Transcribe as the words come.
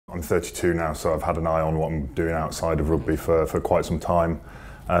I'm 32 now, so I've had an eye on what I'm doing outside of rugby for quite some time.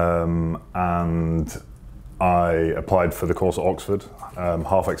 And I applied for the course at Oxford,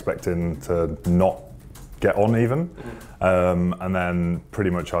 half expecting to not get on even. And then pretty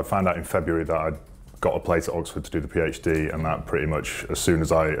much I found out in February that I'd got a place at Oxford to do the PhD, and that pretty much as soon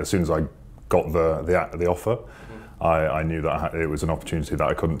as I got the offer, I knew that it was an opportunity that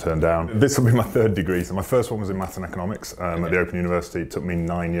I couldn't turn down. This will be my third degree. So my first one was in maths and economics at the Open University. It took me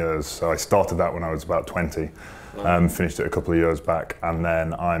 9 years. So I started that when I was about 20, finished it a couple of years back, and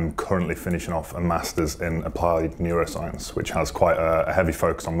then I'm currently finishing off a master's in applied neuroscience, which has quite a heavy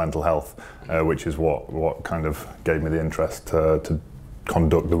focus on mental health, which is what kind of gave me the interest to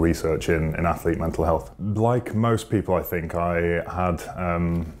conduct the research in athlete mental health. Like most people, I think, I had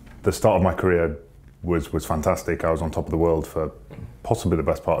the start of my career was fantastic. I was on top of the world for possibly the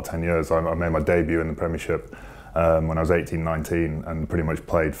best part of 10 years. I made my debut in the Premiership when I was 18, 19, and pretty much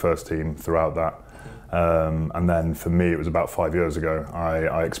played first team throughout that. And then for me, it was about 5 years ago,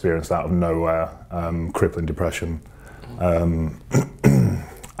 I experienced out of nowhere crippling depression. And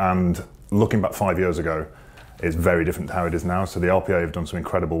looking back 5 years ago, it's very different to how it is now. So the RPA have done some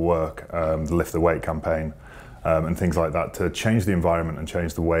incredible work, the Lift the Weight campaign, and things like that, to change the environment and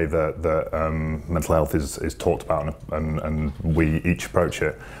change the way that mental health is talked about and we each approach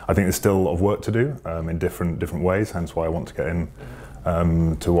it. I think there's still a lot of work to do in different ways, hence why I want to get in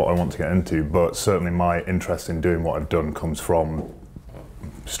to what I want to get into. But certainly my interest in doing what I've done comes from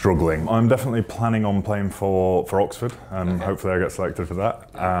struggling. I'm definitely planning on playing for Oxford, and hopefully I get selected for that.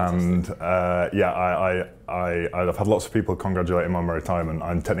 And yeah, I've had lots of people congratulating me on my retirement.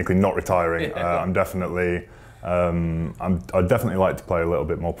 I'm technically not retiring. I'm definitely. I'd definitely like to play a little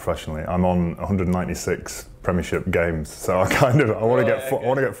bit more professionally. I'm on 196 Premiership games, so I want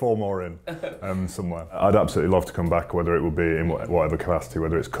to get 4 more in somewhere. I'd absolutely love to come back, whether it would be in whatever capacity,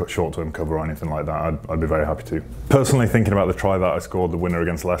 whether it's short-term cover or anything like that. I'd be very happy to. Personally, thinking about the try that I scored, the winner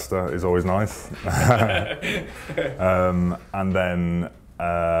against Leicester, is always nice. And then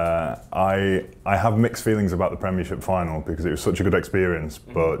I have mixed feelings about the Premiership final because it was such a good experience,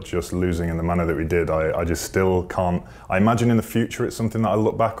 but just losing in the manner that we did, I just still can't. I imagine in the future it's something that I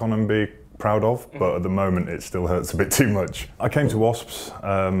look back on and be proud of, but at the moment it still hurts a bit too much. I came to Wasps,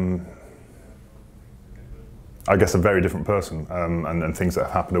 I guess a very different person, and things that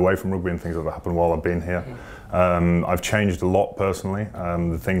have happened away from rugby and things that have happened while I've been here. I've changed a lot personally.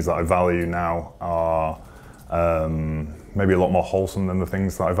 The things that I value now are maybe a lot more wholesome than the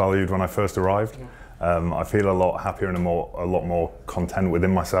things that I valued when I first arrived. I feel a lot happier and a lot more content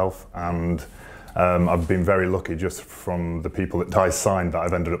within myself, and I've been very lucky just from the people that I signed that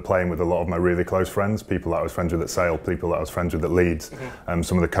I've ended up playing with a lot of my really close friends, people that I was friends with at Sale, people that I was friends with at Leeds,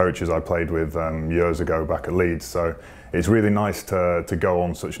 some of the coaches I played with years ago back at Leeds. So it's really nice to go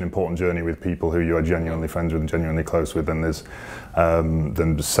on such an important journey with people who you are genuinely friends with and genuinely close with, and there's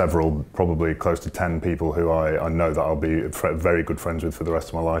several, probably close to 10 people who I know that I'll be very good friends with for the rest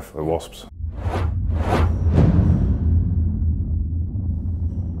of my life at Wasps.